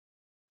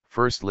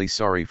Firstly,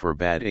 sorry for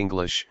bad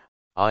English.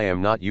 I am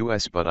not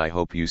US, but I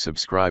hope you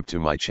subscribe to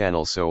my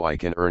channel so I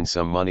can earn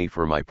some money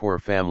for my poor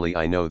family.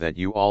 I know that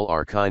you all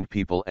are kind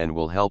people and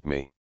will help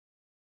me.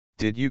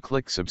 Did you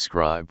click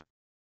subscribe?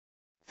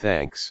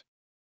 Thanks.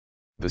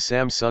 The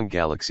Samsung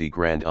Galaxy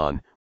Grand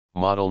On,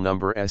 model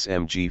number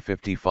SMG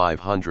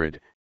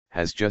 5500,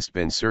 has just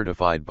been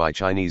certified by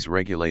Chinese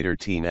regulator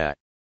TENAA.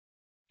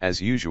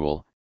 As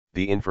usual,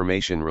 the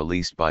information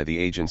released by the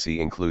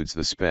agency includes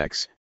the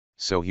specs,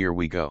 so here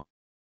we go.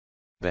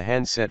 The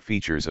handset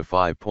features a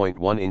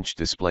 5.1-inch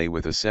display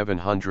with a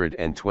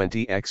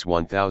 720 x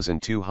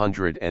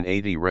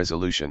 1280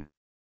 resolution.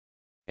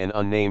 An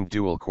unnamed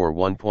dual-core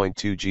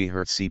 1.2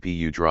 GHz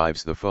CPU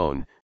drives the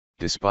phone,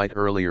 despite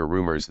earlier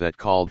rumors that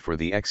called for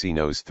the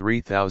Exynos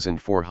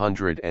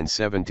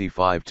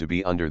 3475 to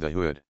be under the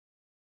hood.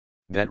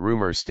 That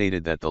rumor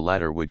stated that the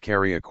latter would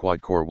carry a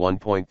quad-core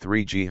 1.3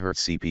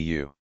 GHz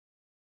CPU.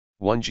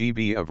 1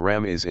 GB of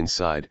RAM is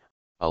inside,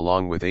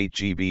 along with 8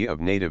 GB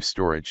of native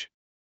storage.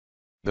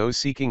 Those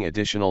seeking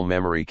additional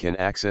memory can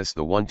access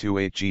the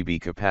 128 GB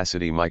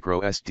capacity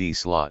microSD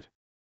slot.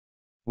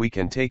 We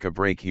can take a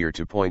break here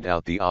to point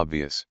out the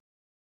obvious.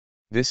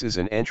 This is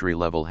an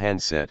entry-level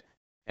handset,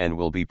 and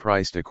will be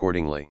priced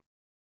accordingly.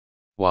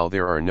 While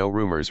there are no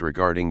rumors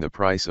regarding the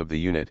price of the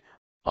unit,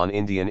 on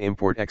Indian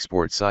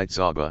import-export site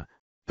Zauba,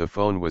 the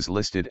phone was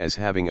listed as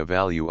having a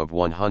value of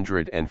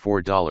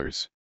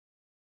 $104.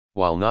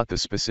 While not the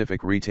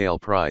specific retail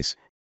price,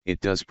 it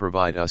does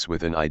provide us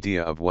with an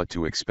idea of what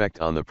to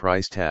expect on the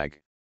price tag.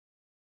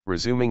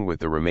 Resuming with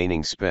the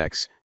remaining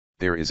specs,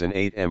 there is an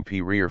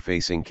 8MP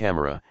rear-facing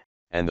camera,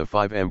 and the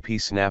 5MP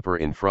snapper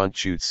in front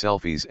shoots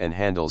selfies and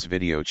handles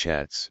video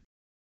chats.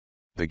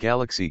 The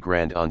Galaxy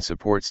Grand On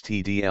supports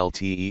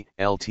TD-LTE,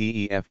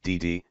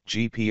 LTE-FDD,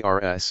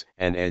 GPRS,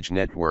 and Edge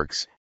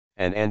networks,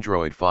 and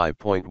Android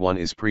 5.1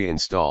 is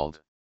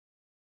pre-installed.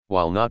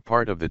 While not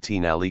part of the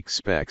TENAA leaked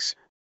specs,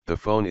 the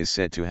phone is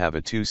said to have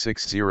a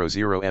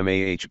 2600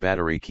 mAh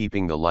battery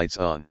keeping the lights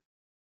on.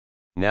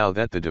 Now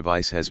that the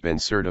device has been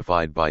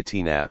certified by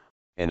TENAA,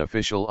 an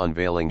official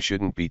unveiling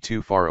shouldn't be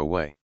too far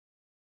away.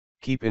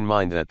 Keep in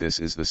mind that this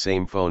is the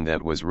same phone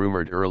that was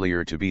rumored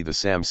earlier to be the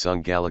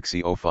Samsung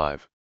Galaxy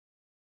O5.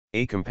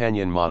 A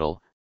companion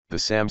model, the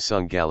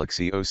Samsung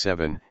Galaxy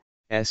O7,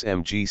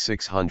 SMG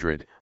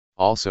 600,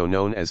 also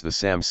known as the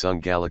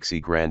Samsung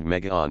Galaxy Grand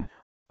Mega On,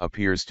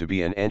 appears to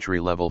be an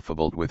entry-level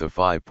phablet with a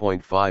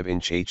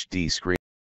 5.5-inch HD screen.